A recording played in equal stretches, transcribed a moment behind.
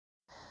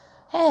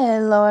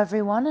Hello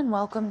everyone and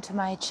welcome to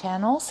my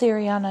channel,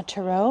 Siriana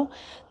Tarot.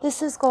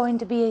 This is going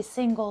to be a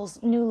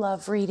singles new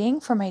love reading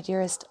for my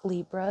dearest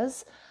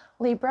Libras.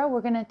 Libra,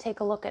 we're going to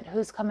take a look at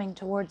who's coming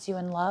towards you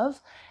in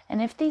love.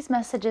 And if these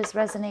messages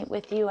resonate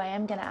with you, I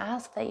am going to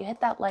ask that you hit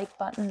that like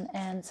button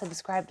and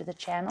subscribe to the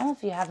channel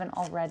if you haven't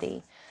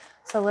already.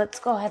 So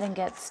let's go ahead and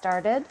get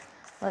started.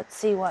 Let's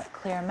see what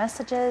clear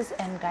messages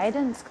and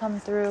guidance come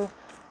through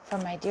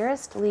from my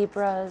dearest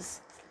Libras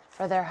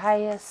for their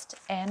highest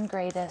and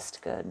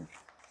greatest good.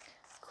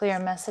 Clear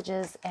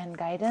messages and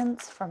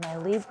guidance for my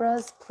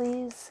Libras,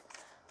 please,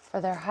 for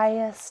their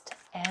highest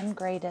and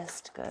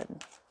greatest good.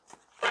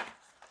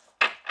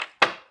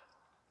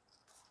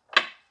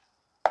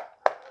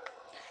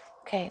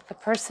 Okay, the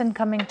person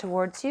coming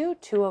towards you,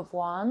 Two of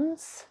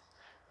Wands,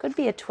 could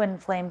be a twin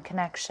flame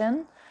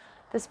connection.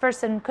 This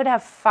person could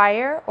have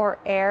fire or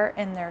air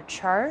in their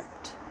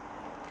chart.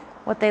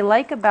 What they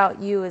like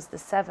about you is the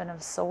Seven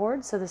of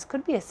Swords, so this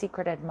could be a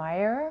secret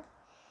admirer.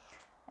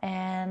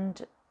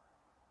 And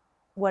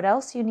what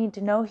else you need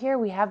to know here?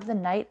 We have the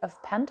Knight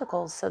of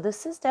Pentacles. So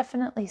this is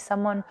definitely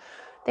someone,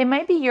 they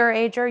might be your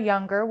age or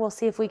younger. We'll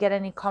see if we get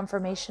any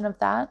confirmation of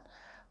that.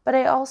 But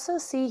I also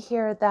see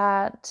here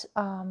that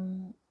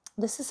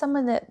this is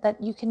someone that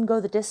you can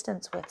go the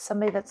distance with,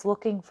 somebody that's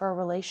looking for a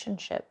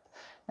relationship.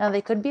 Now,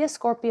 they could be a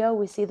Scorpio.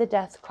 We see the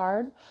Death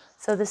card.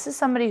 So this is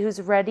somebody who's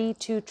ready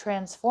to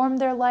transform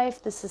their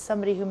life. This is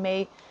somebody who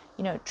may,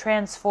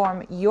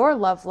 transform your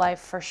love life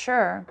for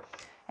sure.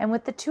 And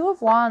with the Two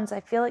of Wands, I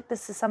feel like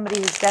this is somebody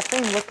who's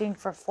definitely looking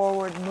for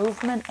forward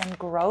movement and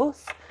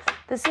growth.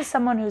 This is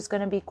someone who's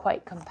going to be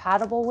quite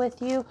compatible with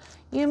you.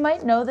 You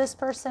might know this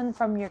person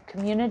from your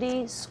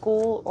community,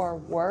 school, or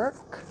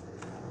work.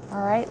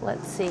 All right,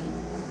 let's see.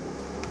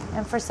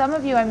 And for some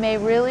of you, I may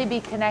really be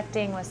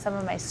connecting with some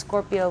of my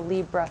Scorpio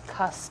Libra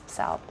cusps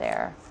out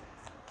there.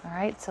 All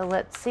right, so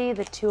let's see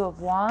the Two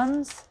of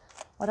Wands.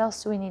 What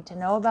else do we need to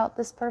know about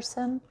this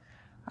person?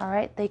 All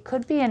right, they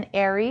could be an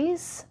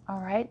Aries.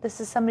 All right,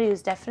 this is somebody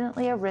who's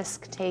definitely a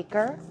risk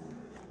taker.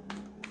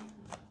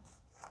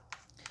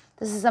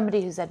 This is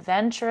somebody who's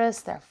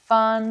adventurous, they're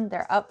fun,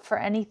 they're up for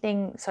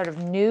anything sort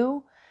of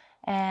new.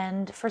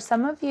 And for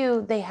some of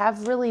you, they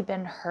have really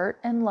been hurt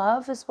in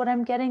love is what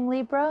I'm getting,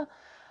 Libra.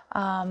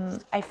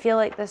 I feel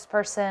like this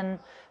person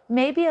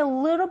may be a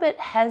little bit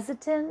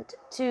hesitant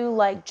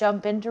to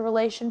jump into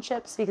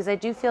relationships because I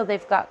do feel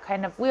they've got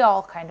we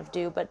all kind of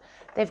do, but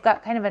they've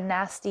got kind of a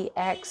nasty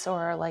ex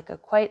or like a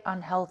quite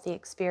unhealthy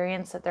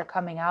experience that they're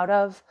coming out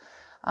of.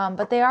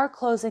 But they are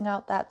closing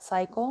out that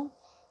cycle.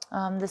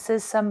 This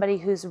is somebody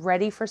who's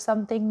ready for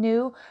something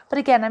new. But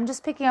again, I'm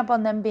just picking up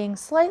on them being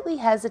slightly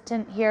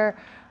hesitant here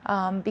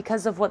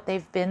because of what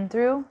they've been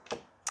through.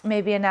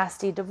 Maybe a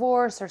nasty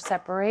divorce or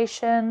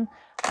separation.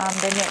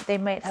 They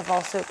might have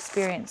also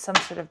experienced some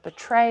sort of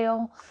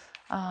betrayal.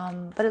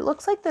 But it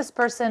looks like this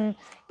person,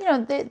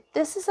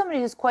 this is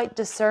somebody who's quite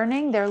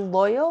discerning. They're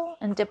loyal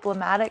and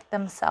diplomatic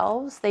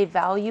themselves. They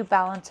value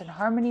balance and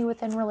harmony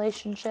within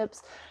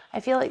relationships. I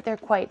feel like they're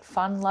quite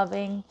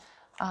fun-loving.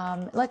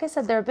 Like I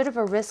said, they're a bit of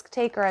a risk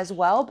taker as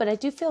well, but I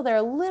do feel they're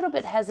a little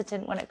bit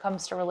hesitant when it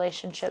comes to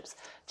relationships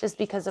just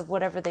because of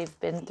whatever they've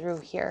been through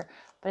here.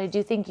 But I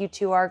do think you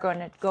two are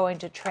going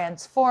to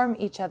transform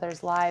each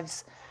other's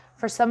lives.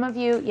 For some of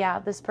you, yeah,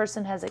 this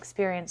person has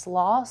experienced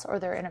loss or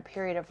they're in a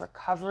period of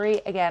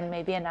recovery. Again,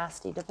 maybe a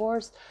nasty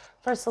divorce.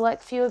 For a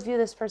select few of you,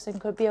 this person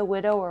could be a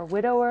widow or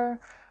widower.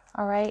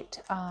 All right.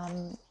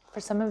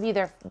 For some of you,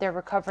 they're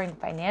recovering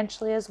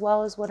financially as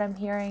well, is what I'm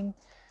hearing.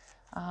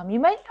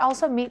 You might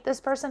also meet this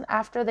person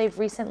after they've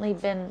recently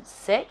been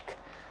sick.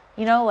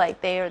 Like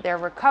they're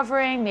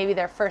recovering, maybe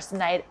their first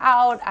night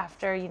out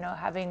after,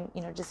 having,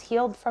 just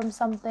healed from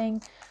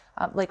something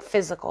like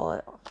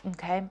physical.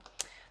 Okay.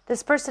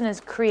 This person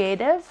is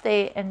creative.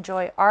 They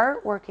enjoy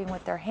art, working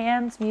with their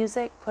hands,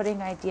 music,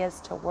 putting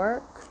ideas to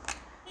work.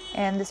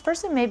 And this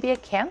person may be a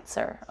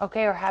Cancer,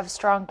 okay, or have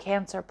strong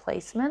Cancer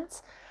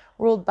placements.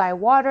 Ruled by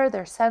water,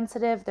 they're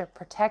sensitive, they're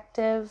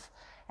protective.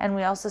 And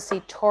we also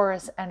see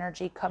Taurus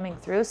energy coming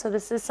through. So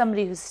this is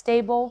somebody who's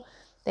stable.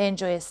 They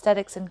enjoy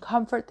aesthetics and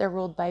comfort. They're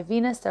ruled by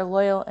Venus. They're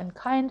loyal and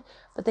kind,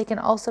 but they can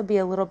also be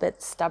a little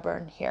bit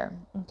stubborn here.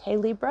 Okay,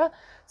 Libra.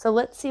 So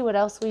let's see what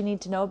else we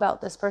need to know about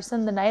this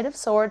person. The Knight of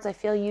Swords, I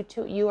feel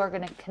you are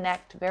going to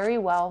connect very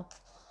well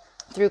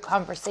through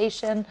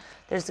conversation.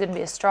 There's going to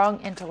be a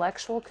strong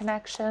intellectual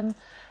connection.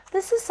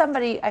 This is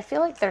somebody, I feel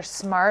like they're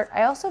smart.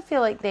 I also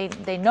feel like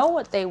they know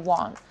what they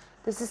want.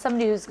 This is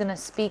somebody who's going to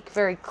speak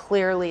very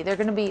clearly. They're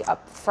going to be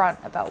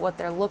upfront about what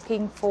they're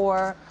looking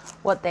for,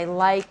 what they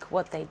like,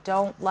 what they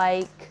don't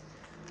like.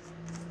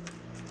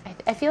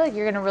 I feel like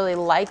you're going to really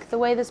like the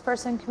way this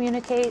person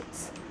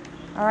communicates.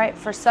 All right,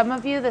 for some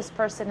of you, this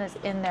person is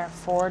in their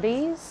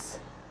 40s.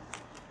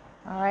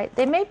 All right,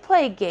 they may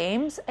play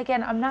games.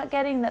 Again, I'm not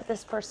getting that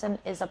this person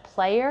is a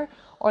player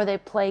or they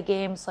play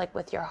games like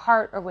with your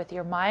heart or with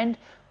your mind.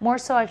 More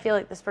so, I feel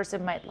like this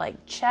person might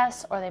like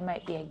chess or they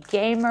might be a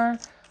gamer.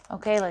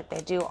 Okay, like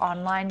they do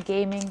online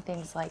gaming,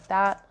 things like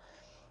that.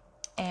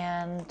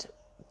 And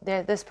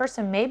this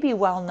person may be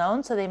well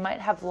known, so they might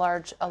have a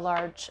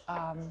large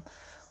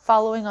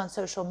following on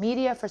social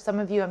media. For some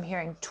of you, I'm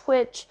hearing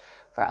Twitch.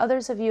 For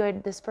others of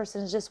you, this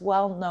person is just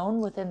well known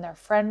within their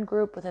friend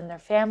group, within their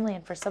family.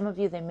 And for some of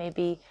you, they may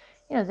be,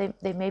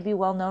 they may be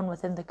well known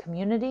within the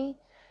community.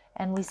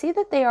 And we see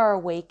that they are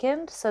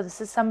awakened. So this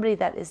is somebody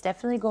that is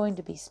definitely going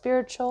to be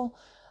spiritual.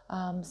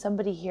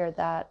 Somebody here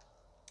that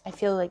I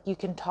feel like you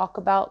can talk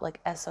about, like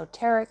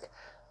esoteric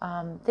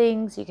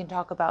things. You can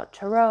talk about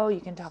tarot. You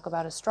can talk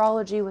about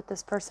astrology with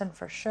this person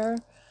for sure.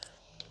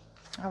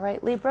 All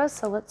right, Libra,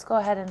 so let's go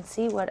ahead and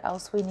see what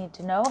else we need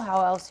to know,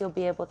 how else you'll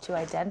be able to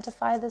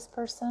identify this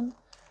person.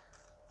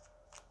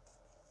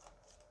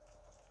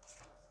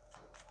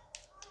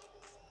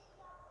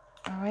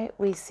 All right,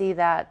 we see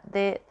that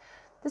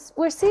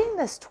we're seeing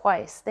this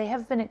twice. They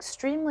have been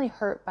extremely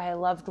hurt by a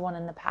loved one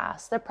in the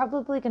past. They're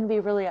probably going to be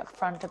really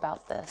upfront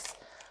about this.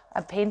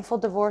 A painful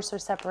divorce or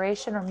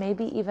separation, or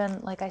maybe even,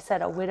 like I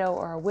said, a widow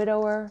or a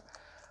widower.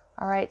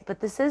 All right, but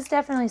this is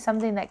definitely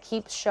something that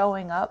keeps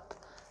showing up,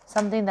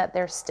 something that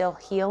they're still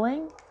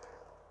healing.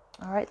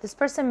 All right, this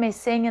person may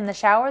sing in the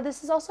shower.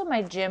 This is also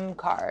my gym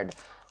card.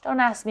 Don't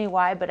ask me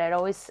why, but I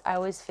always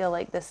feel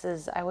like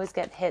I always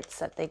get hits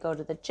that they go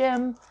to the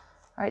gym.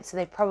 All right, so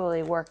they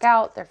probably work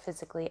out, they're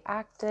physically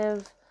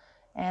active,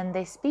 and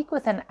they speak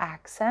with an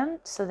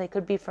accent. So they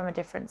could be from a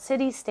different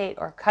city, state,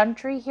 or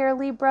country here,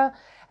 Libra.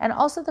 And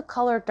also the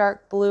color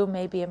dark blue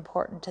may be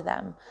important to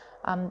them.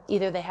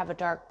 Either they have a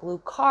dark blue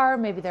car,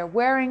 maybe they're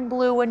wearing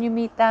blue when you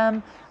meet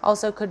them.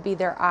 Also could be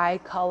their eye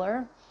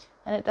color.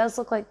 And it does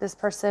look like this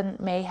person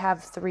may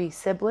have 3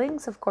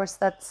 siblings. Of course,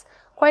 that's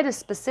quite a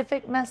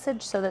specific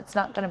message, so that's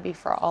not going to be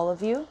for all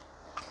of you.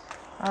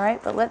 All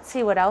right, but let's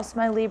see what else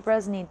my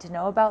Libras need to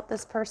know about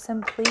this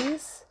person,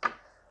 please.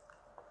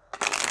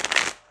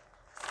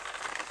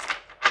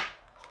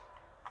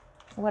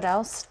 What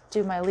else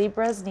do my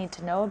Libras need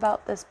to know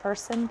about this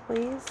person,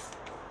 please?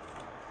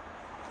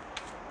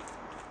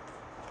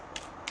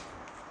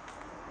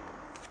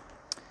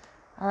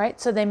 All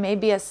right, so they may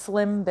be a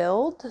slim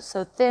build,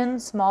 so thin,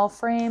 small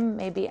frame,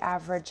 maybe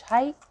average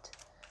height.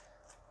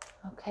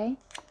 Okay.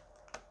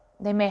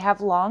 They may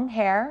have long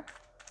hair.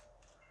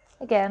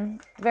 Again,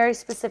 very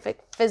specific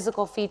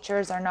physical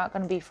features are not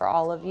going to be for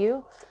all of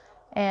you.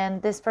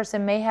 And this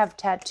person may have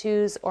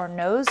tattoos or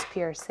nose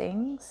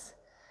piercings,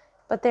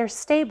 but they're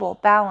stable,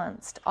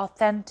 balanced,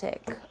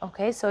 authentic.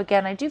 Okay, so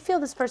again, I do feel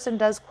this person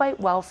does quite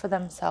well for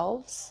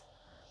themselves.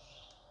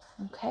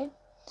 Okay.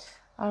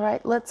 All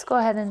right, let's go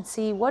ahead and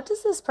see, what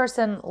does this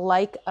person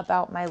like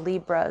about my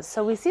Libras?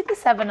 So we see the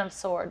 7 of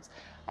Swords.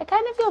 I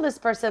kind of feel this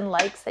person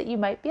likes that you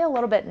might be a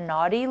little bit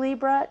naughty,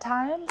 Libra, at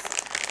times.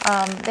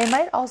 They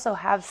might also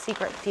have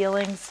secret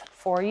feelings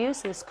for you,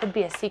 so this could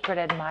be a secret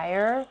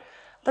admirer.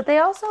 But they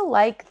also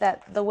like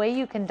that the way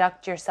you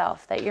conduct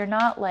yourself, that you're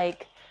not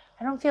like,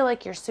 I don't feel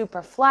like you're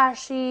super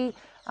flashy.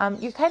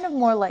 You're kind of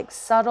more like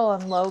subtle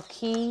and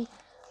low-key.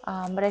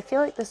 But I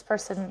feel like this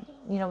person,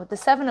 with the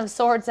 7 of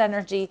Swords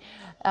energy,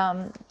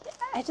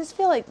 I just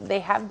feel like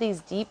they have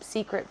these deep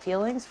secret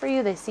feelings for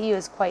you. They see you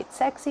as quite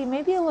sexy,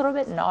 maybe a little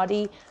bit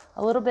naughty,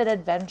 a little bit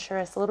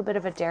adventurous, a little bit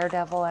of a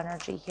daredevil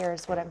energy here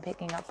is what I'm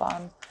picking up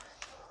on.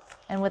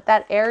 And with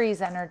that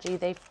Aries energy,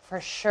 they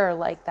for sure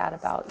like that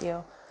about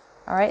you.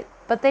 All right,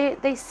 but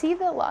they see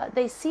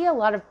a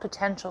lot of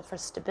potential for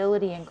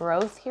stability and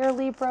growth here,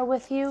 Libra,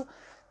 with you.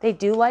 They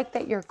do like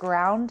that you're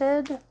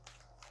grounded.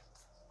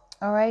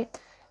 All right.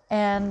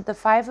 And the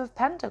 5 of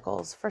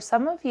Pentacles. For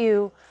some of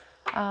you,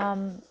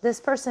 this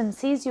person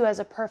sees you as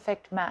a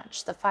perfect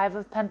match. The 5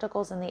 of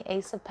Pentacles and the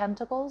Ace of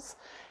Pentacles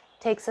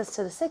takes us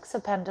to the 6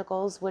 of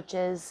Pentacles, which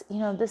is,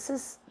 this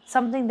is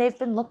something they've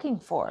been looking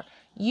for.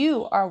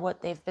 You are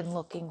what they've been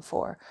looking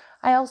for.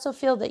 I also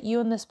feel that you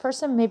and this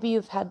person, maybe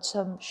you've had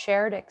some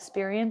shared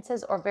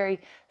experiences or very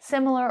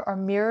similar or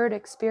mirrored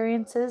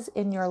experiences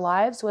in your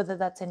lives, whether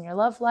that's in your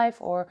love life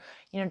or,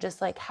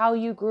 just like how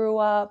you grew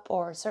up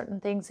or certain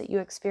things that you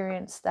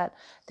experienced that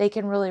they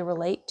can really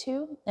relate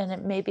to.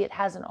 And maybe it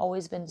hasn't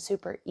always been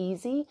super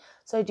easy.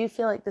 So I do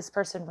feel like this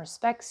person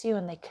respects you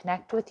and they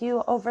connect with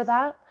you over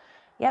that.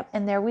 Yep.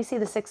 And there we see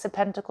the 6 of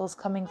Pentacles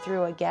coming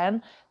through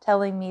again,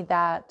 telling me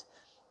that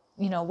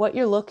what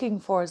you're looking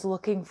for is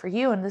looking for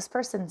you. And this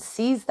person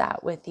sees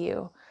that with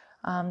you.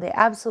 They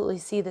absolutely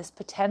see this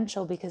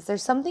potential because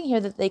there's something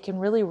here that they can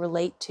really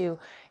relate to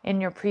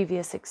in your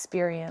previous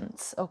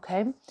experience.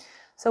 Okay.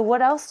 So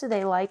what else do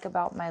they like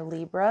about my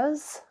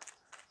Libras?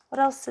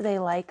 What else do they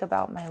like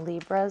about my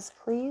Libras,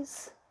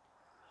 please?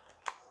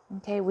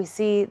 Okay. We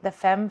see the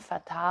femme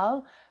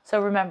fatale. So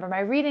remember, my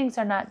readings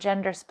are not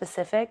gender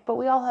specific, but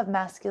we all have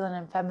masculine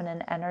and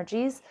feminine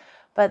energies.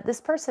 But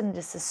this person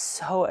just is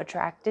so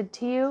attracted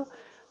to you.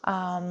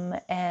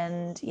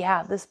 And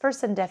yeah, this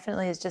person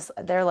definitely is just,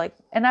 they're like,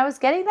 and I was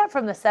getting that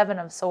from the 7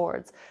 of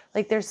Swords.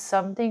 Like there's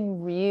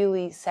something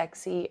really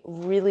sexy,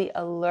 really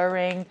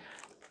alluring,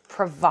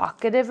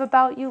 provocative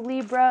about you,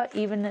 Libra,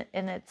 even,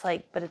 and it's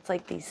like, but it's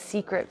like these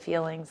secret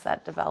feelings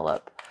that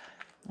develop.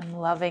 I'm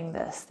loving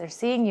this. They're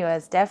seeing you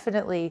as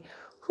definitely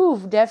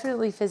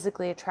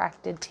physically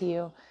attracted to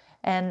you.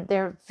 and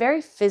they're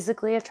very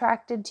physically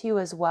attracted to you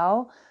as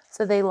well.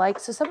 So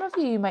so some of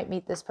you might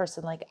meet this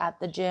person like at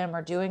the gym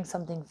or doing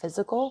something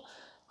physical.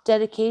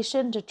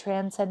 Dedication to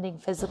transcending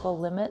physical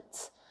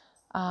limits.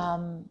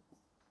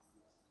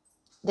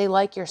 They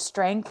like your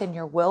strength and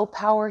your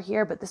willpower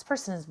here, but this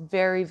person is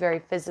very, very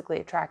physically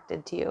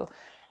attracted to you.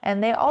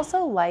 And they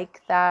also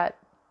like that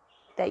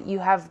you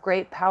have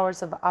great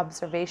powers of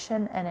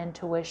observation and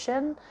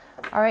intuition,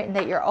 all right, and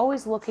that you're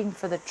always looking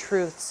for the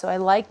truth. So I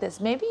like this.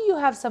 Maybe you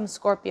have some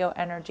Scorpio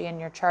energy in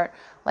your chart.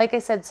 Like I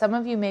said, some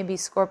of you may be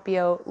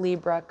Scorpio,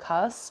 Libra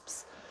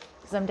cusps,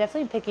 because I'm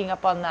definitely picking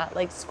up on that,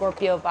 like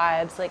Scorpio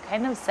vibes, like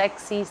kind of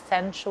sexy,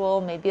 sensual,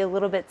 maybe a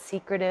little bit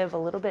secretive, a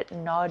little bit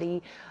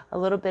naughty, a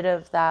little bit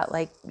of that,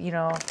 like, you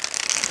know,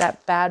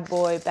 that bad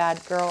boy,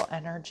 bad girl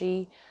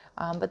energy.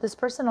 But this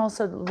person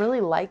also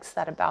really likes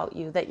that about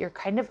you, that you're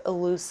kind of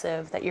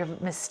elusive, that you're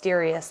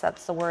mysterious.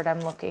 That's the word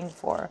I'm looking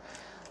for.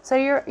 So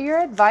your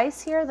advice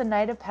here, the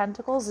Knight of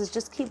Pentacles, is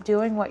just keep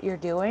doing what you're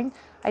doing.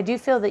 I do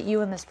feel that you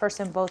and this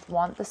person both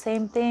want the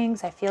same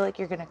things. I feel like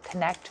you're going to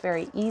connect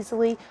very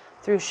easily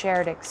through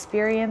shared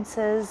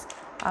experiences.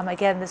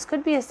 Again, this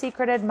could be a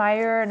secret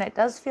admirer, and it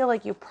does feel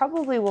like you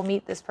probably will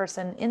meet this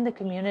person in the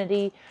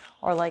community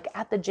or like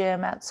at the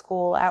gym, at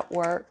school, at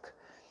work.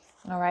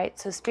 All right,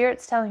 so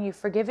Spirit's telling you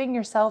forgiving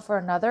yourself or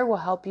another will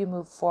help you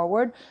move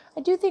forward. I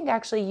do think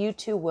actually you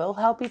two will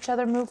help each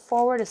other move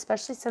forward,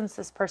 especially since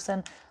this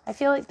person, I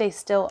feel like they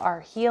still are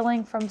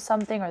healing from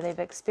something or they've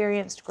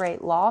experienced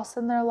great loss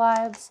in their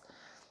lives.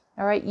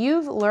 All right,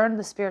 you've learned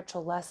the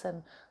spiritual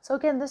lesson. So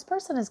again, this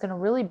person is going to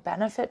really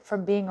benefit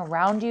from being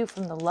around you,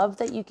 from the love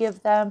that you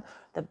give them,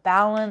 the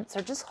balance,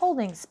 or just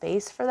holding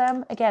space for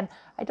them. Again,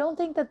 I don't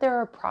think that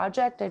they're a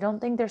project. I don't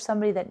think they're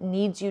somebody that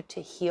needs you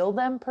to heal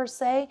them per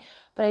se,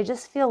 but I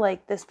just feel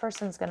like this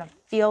person's going to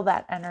feel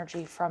that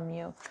energy from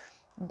you.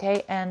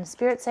 Okay, and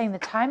Spirit's saying the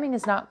timing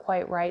is not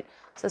quite right.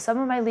 So some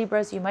of my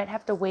Libras, you might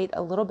have to wait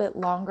a little bit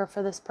longer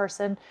for this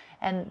person.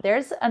 And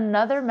there's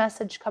another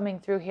message coming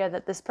through here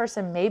that this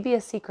person may be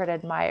a secret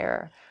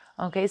admirer.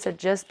 Okay, so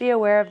just be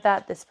aware of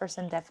that. This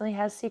person definitely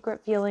has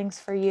secret feelings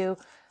for you.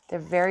 They're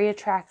very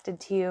attracted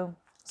to you.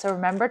 So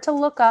remember to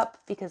look up,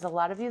 because a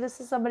lot of you,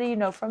 this is somebody you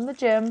know from the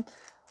gym,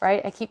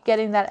 right? I keep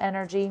getting that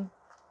energy.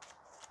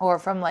 Or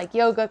from like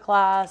yoga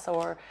class,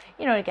 or,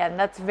 you know, again,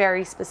 that's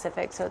very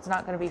specific. So it's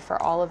not going to be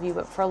for all of you,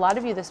 but for a lot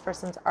of you, this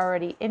person's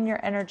already in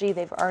your energy.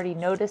 They've already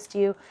noticed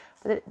you,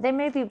 but they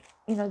may be,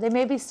 you know, they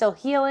may be still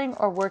healing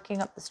or working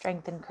up the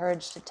strength and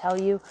courage to tell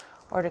you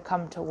or to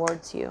come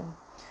towards you.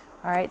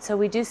 All right. So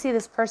we do see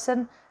this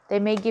person. They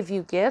may give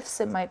you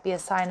gifts. It might be a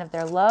sign of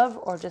their love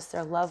or just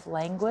their love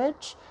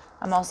language.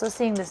 I'm also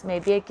seeing this may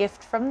be a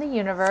gift from the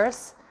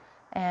universe.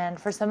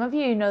 And for some of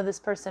you, you know this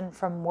person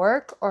from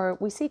work, or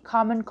we see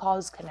common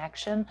cause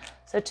connection.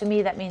 So to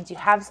me, that means you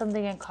have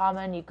something in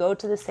common. You go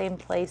to the same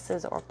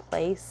places or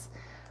place.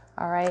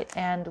 All right.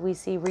 And we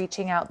see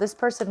reaching out. This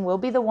person will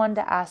be the one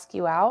to ask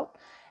you out.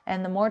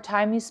 And the more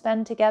time you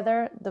spend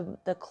together,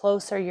 the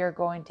closer you're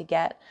going to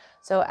get.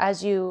 So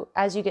as you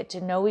get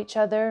to know each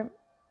other,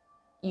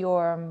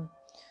 you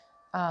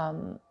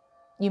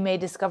may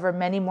discover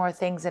many more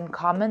things in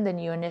common than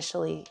you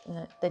initially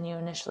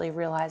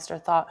realized or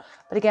thought.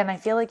 But again, I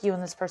feel like you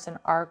and this person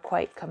are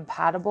quite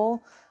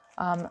compatible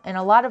in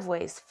a lot of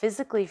ways,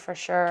 physically for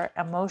sure,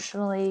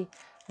 emotionally,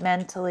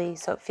 mentally.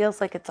 So it feels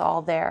like it's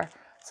all there.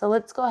 So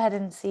let's go ahead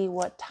and see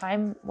what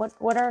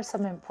are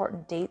some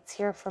important dates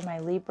here for my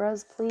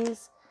Libras,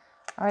 please.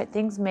 All right,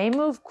 things may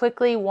move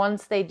quickly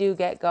once they do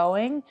get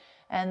going.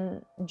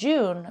 And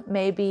June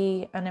may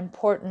be an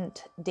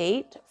important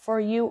date for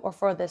you or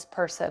for this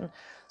person.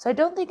 So I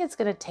don't think it's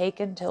going to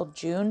take until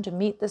June to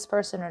meet this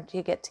person or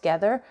to get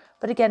together.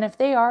 But again, if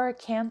they are a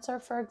Cancer,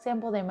 for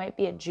example, they might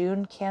be a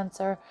June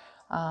Cancer.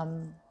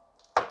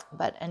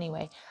 But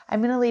anyway,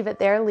 I'm going to leave it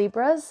there,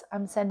 Libras.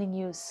 I'm sending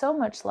you so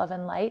much love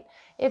and light.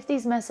 If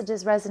these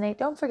messages resonate,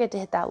 don't forget to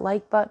hit that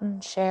like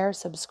button, share,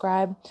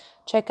 subscribe.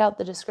 Check out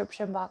the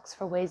description box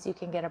for ways you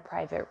can get a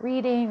private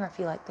reading, or if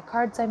you like the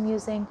cards I'm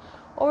using,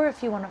 or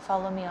if you want to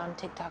follow me on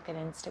TikTok and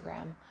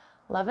Instagram.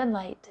 Love and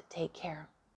light. Take care.